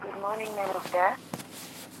morning, man of God.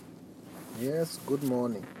 Yes, good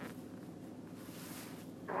morning.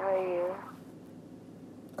 How are you?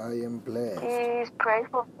 I am blessed. Please pray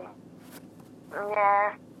for me.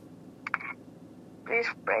 Yeah. Please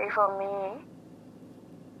pray for me.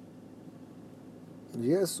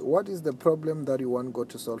 Yes, what is the problem that you want God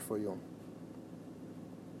to solve for you?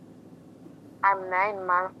 I'm 9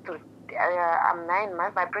 months I'm 9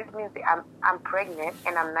 months. My pregnancy, I'm pregnant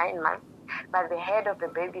and I'm 9 months. But the head of the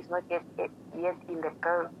baby is not yet in the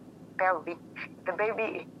pelvic. The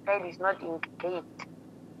baby head is not engaged.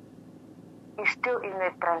 It's still in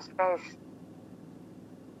the transverse.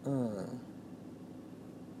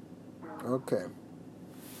 Okay.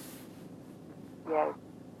 Yes.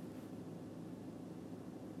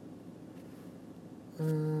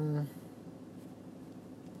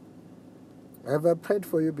 Have I prayed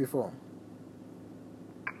for you before?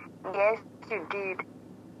 Yes, you did.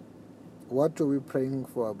 What are we praying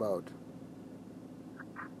for about?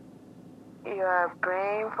 You are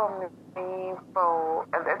praying for me for...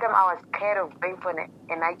 At that time, I was scared of going for an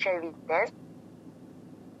HIV test.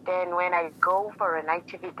 Then when I go for an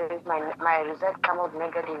HIV test, my result come out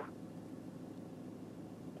negative.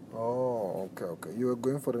 Oh, okay. You were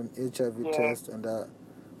going for an HIV test, and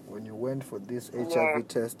when you went for this HIV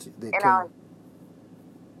test, they came...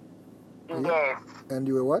 Yes. And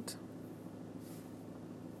you were what?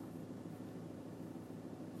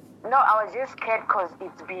 No, I was just scared because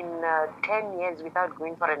it's been 10 years without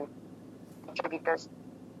going for an HIV test.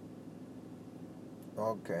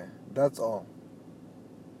 Okay, that's all.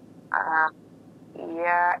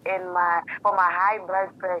 Yeah, and for my high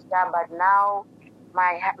blood pressure, but now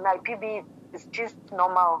my PB is just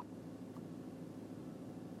normal.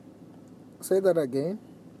 Say that again.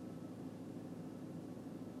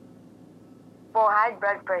 For high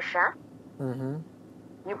blood pressure,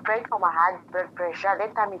 you prayed for my high blood pressure.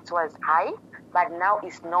 That time it was high, but now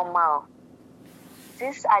it's normal.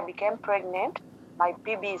 Since I became pregnant, my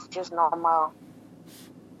PB is just normal.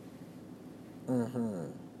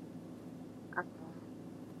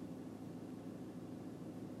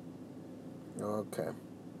 Okay.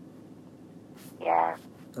 Yeah.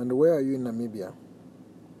 And where are you in Namibia?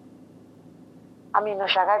 I'm in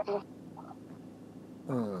Oshagati.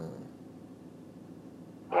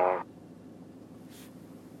 Yeah.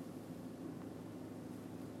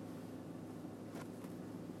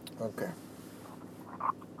 Okay.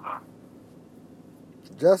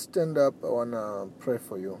 Just stand up. I want to pray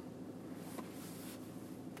for you.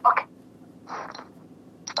 Okay.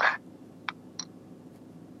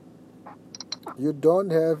 You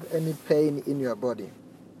don't have any pain in your body?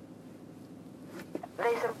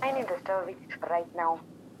 There's a pain in the cervix right now.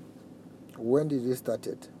 When did you start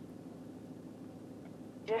it?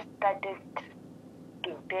 Just started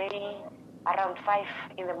today around 5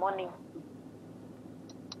 in the morning.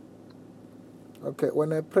 Okay,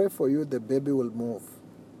 when I pray for you, the baby will move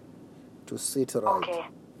to sit right.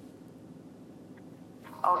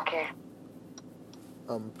 Okay.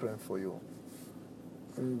 I'm praying for you.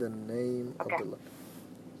 In the name of the Lord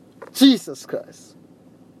Jesus Christ.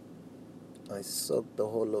 I soak the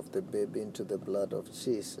whole of the baby into the blood of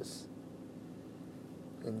Jesus,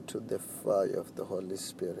 into the fire of the Holy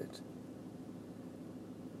Spirit.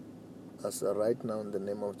 As right now, in the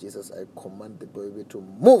name of Jesus, I command the baby to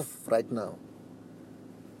move right now.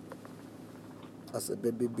 As the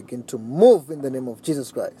baby begin to move in the name of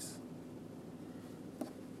Jesus Christ.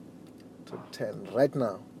 To 10 right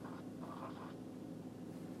now.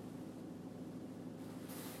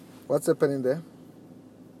 What's happening there?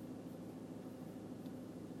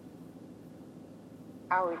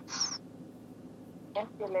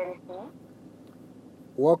 Can't feel anything.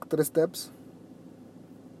 Walk 3 steps.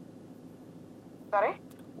 Sorry?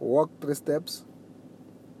 Walk 3 steps.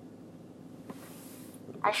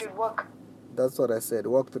 I should walk. That's what I said.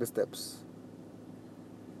 Walk 3 steps.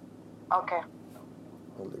 Okay.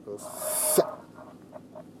 Holy Ghost.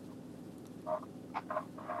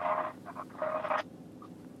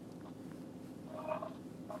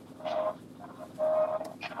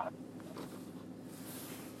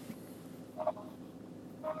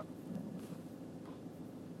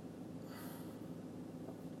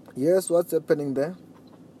 Yes, what's happening there?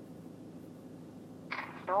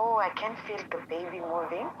 No, I can't feel the baby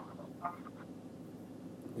moving.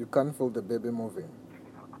 You can't feel the baby moving?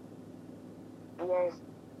 Yes.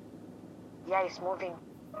 Yeah, it's moving.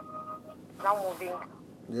 It's now moving.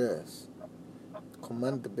 Yes.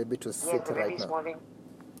 Command the baby to sit right now. Yes, the baby is moving.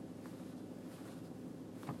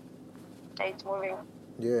 Yeah, it's moving.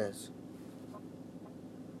 Yes.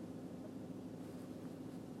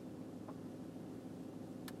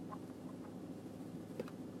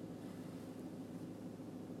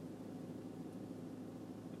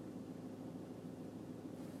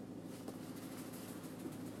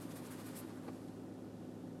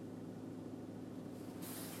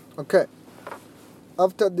 Okay.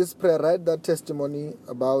 After this prayer, write that testimony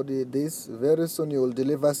about this. Very soon you will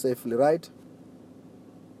deliver safely, right?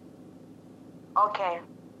 Okay.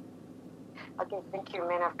 Okay, thank you,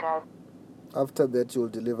 man of God. After that, you will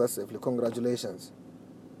deliver safely. Congratulations.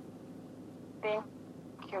 Thank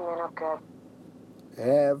you, man of God.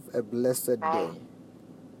 Have a blessed day.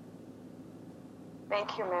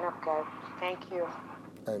 Thank you, man of God. Thank you.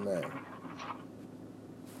 Amen.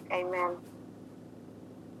 Amen.